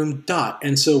living room dot,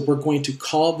 and so we're going to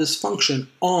call this function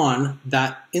on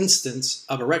that instance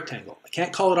of a rectangle. I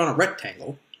can't call it on a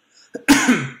rectangle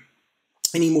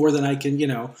any more than I can,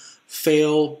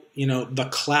 fail, the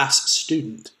class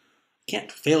student. I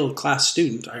can't fail a class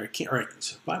student.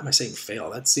 Why am I saying fail?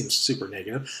 That seems super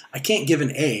negative. I can't give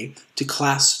an A to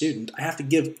class student. I have to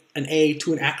give an A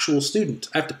to an actual student.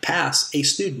 I have to pass a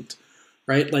student,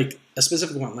 right? Like a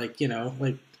specific one, like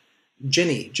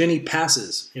Jenny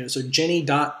passes. So Jenny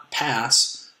dot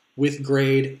pass with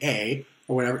grade A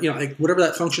or whatever. Like whatever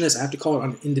that function is, I have to call it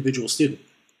on an individual student.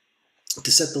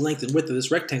 To set the length and width of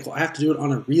this rectangle, I have to do it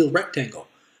on a real rectangle,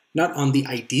 not on the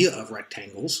idea of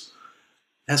rectangles.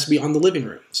 It has to be on the living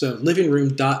room. So living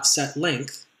room dot set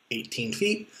length 18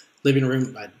 feet. Living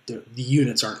room, the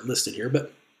units aren't listed here,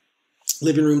 but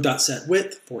living room dot set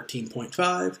width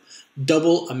 14.5.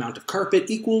 Double amount of carpet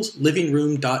equals living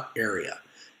room dot area.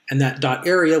 And that dot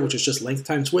area, which is just length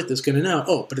times width, is going to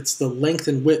know, but it's the length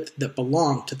and width that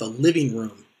belong to the living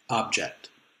room object,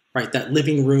 right? That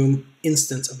living room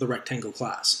instance of the rectangle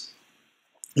class,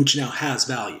 which now has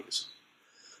values.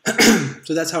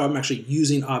 So that's how I'm actually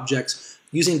using objects,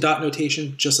 using dot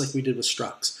notation, just like we did with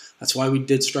structs. That's why we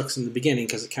did structs in the beginning,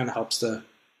 because it kind of helps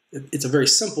it's a very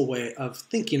simple way of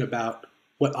thinking about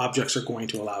what objects are going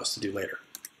to allow us to do later.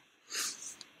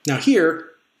 Now here,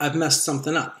 I've messed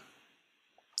something up.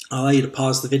 I'll allow you to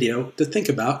pause the video to think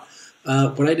about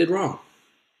what I did wrong.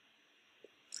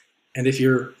 And if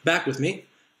you're back with me,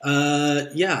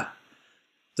 yeah,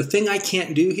 the thing I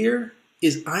can't do here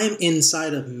is I'm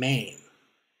inside of main.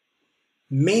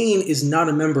 Main is not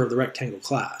a member of the rectangle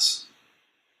class.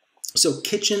 So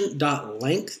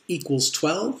kitchen.length equals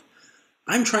 12.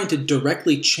 I'm trying to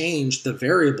directly change the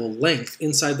variable length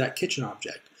inside that kitchen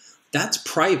object. That's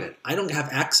private. I don't have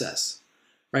access,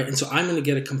 right? And so I'm going to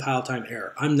get a compile time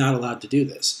error. I'm not allowed to do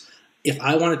this. If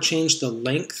I want to change the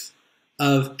length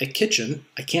of a kitchen,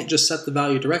 I can't just set the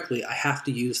value directly. I have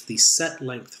to use the set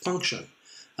length function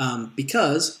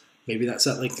because maybe that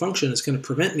set length function is going to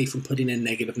prevent me from putting in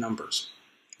negative numbers,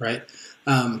 right?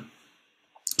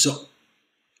 So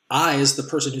I, as the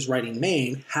person who's writing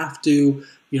main, have to,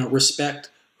 respect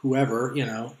whoever,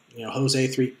 Jose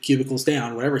 3 cubicles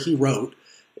down, whatever he wrote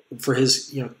for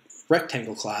his,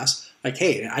 rectangle class. Like,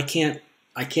 hey, I can't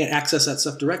access that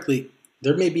stuff directly.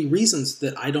 There may be reasons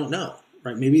that I don't know,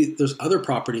 right? Maybe there's other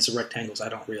properties of rectangles I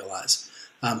don't realize.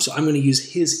 So I'm going to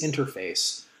use his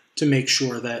interface to make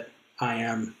sure that I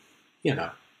am,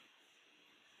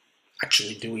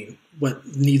 actually doing what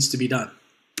needs to be done.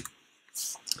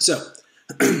 So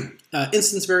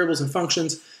instance variables and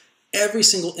functions, every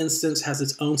single instance has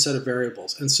its own set of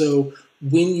variables. And so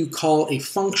when you call a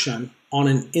function on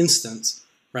an instance,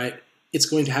 right, it's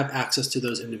going to have access to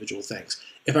those individual things.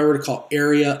 If I were to call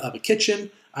area of a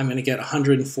kitchen, I'm going to get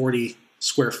 140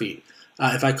 square feet.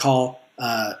 If I call,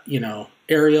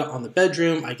 area on the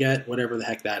bedroom, I get whatever the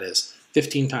heck that is.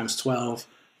 15 times 12,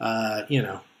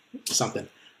 something.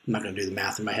 I'm not going to do the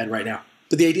math in my head right now.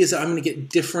 But the idea is that I'm going to get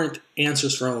different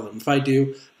answers for all of them. If I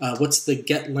do, what's the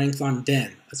get length on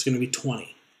den? That's going to be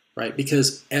 20, right?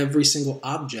 Because every single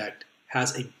object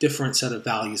has a different set of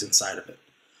values inside of it.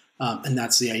 And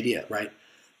that's the idea, right?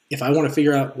 If I want to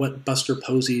figure out what Buster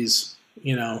Posey's,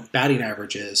 batting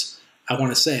average is, I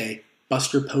want to say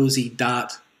Buster Posey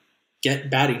dot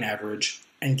get batting average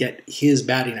and get his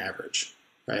batting average,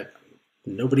 right?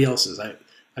 Nobody else's.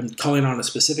 I'm calling on a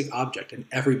specific object, and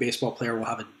every baseball player will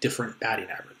have a different batting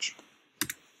average.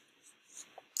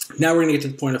 Now we're going to get to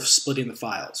the point of splitting the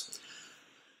files.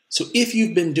 So if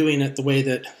you've been doing it the way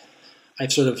that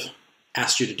I've sort of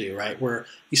asked you to do, right, where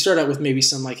you start out with maybe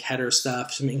some like header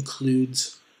stuff, some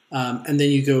includes, and then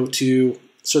you go to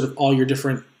sort of all your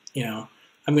different,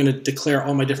 I'm going to declare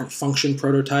all my different function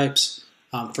prototypes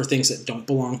for things that don't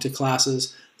belong to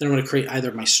classes. Then I'm going to create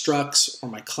either my structs or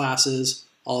my classes,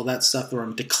 all of that stuff where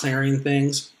I'm declaring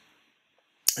things.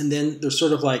 And then there's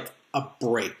sort of like a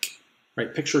break,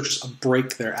 right? Picture just a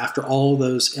break there after all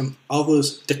those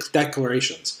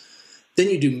declarations. Then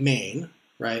you do main,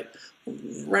 right?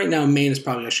 Right now, main is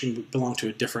probably actually going to belong to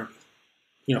a different,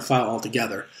 file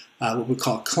altogether, what we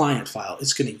call a client file.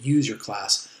 It's going to use your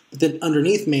class. But then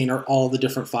underneath main are all the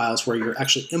different files where you're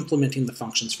actually implementing the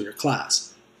functions for your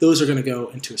class. Those are going to go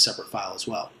into a separate file as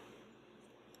well.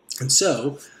 And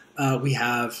so we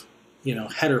have,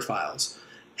 header files.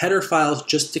 Header files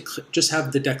just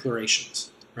have the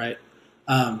declarations, right?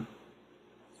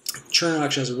 Cherno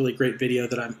actually has a really great video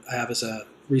that I have as a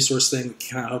resource thing that can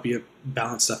kind of help you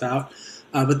balance stuff out.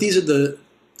 But these are the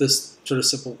sort of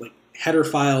simple like header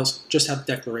files. Just have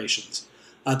declarations.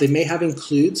 They may have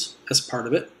includes as part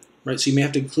of it, right? So you may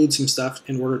have to include some stuff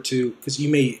in order to, because you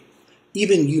may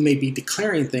be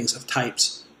declaring things of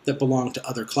types that belong to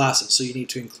other classes. So you need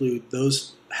to include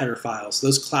those header files,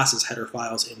 those classes header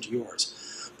files into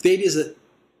yours. The idea is that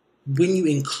when you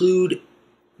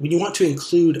want to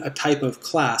include a type of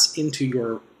class into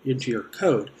your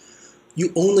code,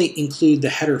 you only include the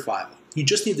header file. You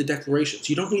just need the declarations.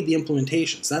 You don't need the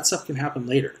implementations. That stuff can happen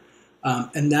later.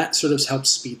 And that sort of helps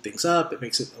speed things up. It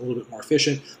makes it a little bit more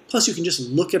efficient. Plus, you can just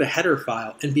look at a header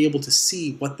file and be able to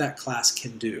see what that class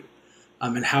can do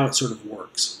and how it sort of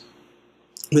works,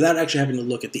 without actually having to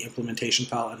look at the implementation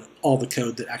file and all the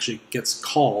code that actually gets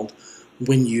called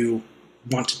when you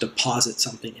want to deposit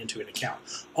something into an account.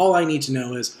 All I need to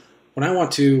know is when I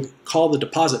want to call the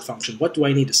deposit function, what do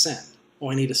I need to send?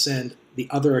 Well, I need to send the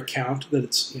other account that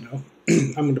it's,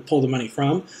 I'm going to pull the money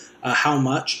from, how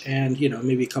much, and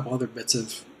maybe a couple other bits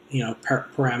of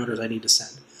parameters I need to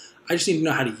send. I just need to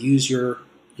know how to use your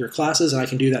classes, and I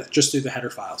can do that just through the header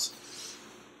files.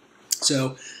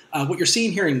 So what you're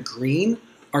seeing here in green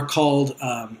are called,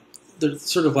 they're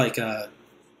sort of like I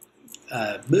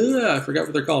forgot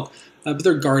what they're called, but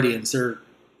they're guardians.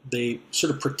 They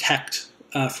sort of protect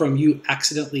from you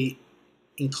accidentally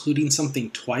including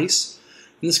something twice.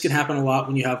 And this can happen a lot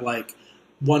when you have like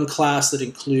one class that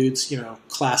includes,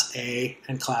 class A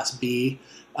and class B,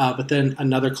 but then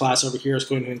another class over here is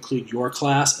going to include your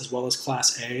class as well as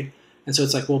class A. And so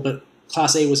it's like, well, but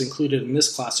class A was included in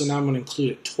this class, so now I'm going to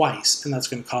include it twice, and that's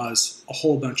going to cause a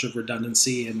whole bunch of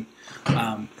redundancy and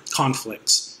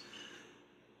conflicts.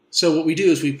 So what we do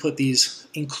is we put these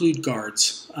include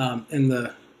guards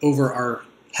over our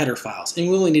header files, and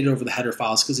we only need it over the header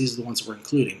files because these are the ones that we're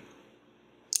including.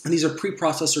 And these are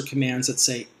preprocessor commands that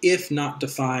say if not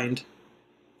defined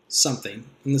something,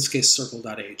 in this case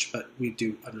circle.h, but we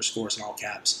do underscores in all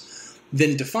caps,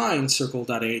 then define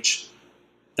circle.h.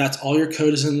 That's all your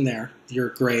code is in there, your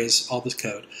grays, all this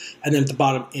code. And then at the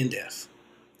bottom, end if.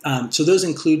 So those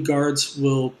include guards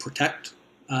will protect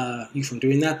you from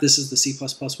doing that. This is the C++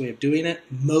 way of doing it.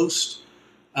 Most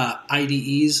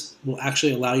IDEs will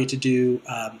actually allow you to do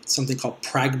something called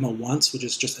pragma once, which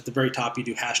is just at the very top you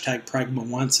do hashtag pragma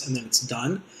once and then it's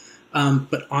done.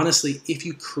 But honestly, if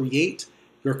you create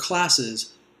your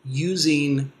classes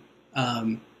using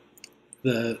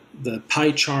the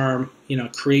PyCharm,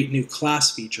 create new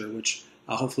class feature, which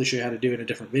I'll hopefully show you how to do in a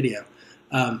different video,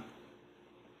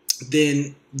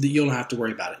 then you don't have to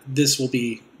worry about it. This will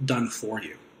be done for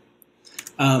you.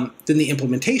 Then the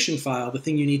implementation file, the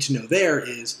thing you need to know there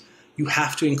is you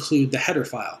have to include the header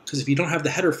file, because if you don't have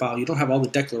the header file, you don't have all the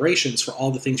declarations for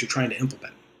all the things you're trying to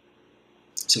implement.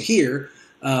 So here,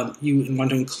 you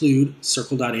want to include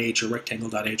circle.h or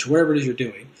rectangle.h or whatever it is you're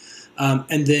doing.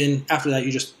 And then after that,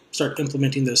 you just start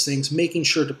implementing those things, making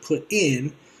sure to put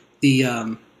in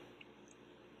the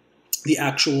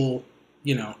actual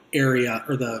area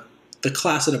or the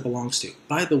class that it belongs to.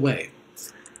 By the way,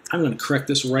 I'm going to correct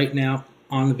this right now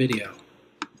on the video.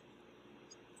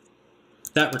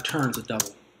 That returns a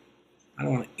double. I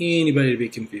don't want anybody to be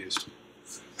confused.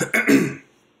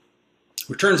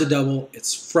 Returns a double.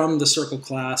 It's from the circle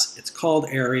class. It's called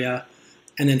area,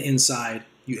 and then inside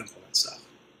you implement stuff,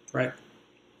 right?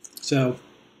 So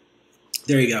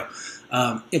there you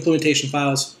go. Implementation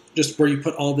files, just where you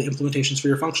put all the implementations for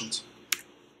your functions.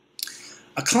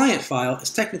 A client file is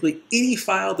technically any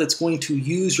file that's going to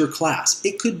use your class.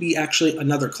 It could be actually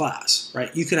another class,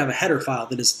 right? You could have a header file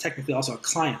that is technically also a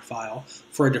client file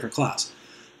for a different class.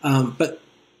 But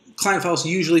client files,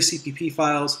 usually CPP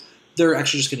files, they're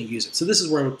actually just going to use it. So this is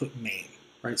where I would put main,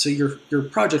 right? So your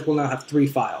project will now have 3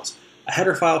 files: a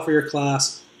header file for your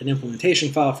class, an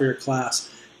implementation file for your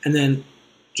class, and then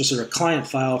just sort of a client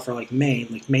file for like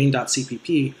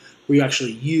main.cpp, where you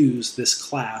actually use this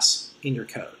class in your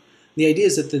code. The idea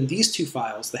is that then these 2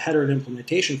 files, the header and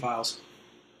implementation files,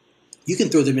 you can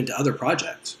throw them into other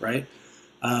projects, right?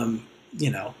 And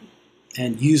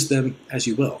use them as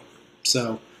you will.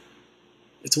 So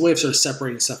it's a way of sort of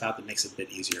separating stuff out that makes it a bit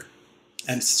easier.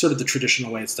 And it's sort of the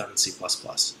traditional way it's done in C++.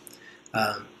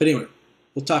 But anyway,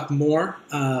 we'll talk more,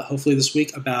 hopefully this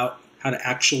week, about how to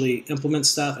actually implement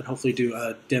stuff and hopefully do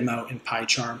a demo in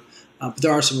PyCharm. But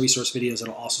there are some resource videos that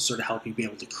will also sort of help you be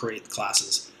able to create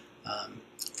classes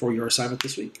for your assignment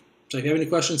this week. So if you have any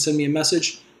questions, send me a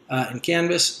message in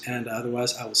Canvas, and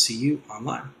otherwise I will see you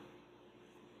online.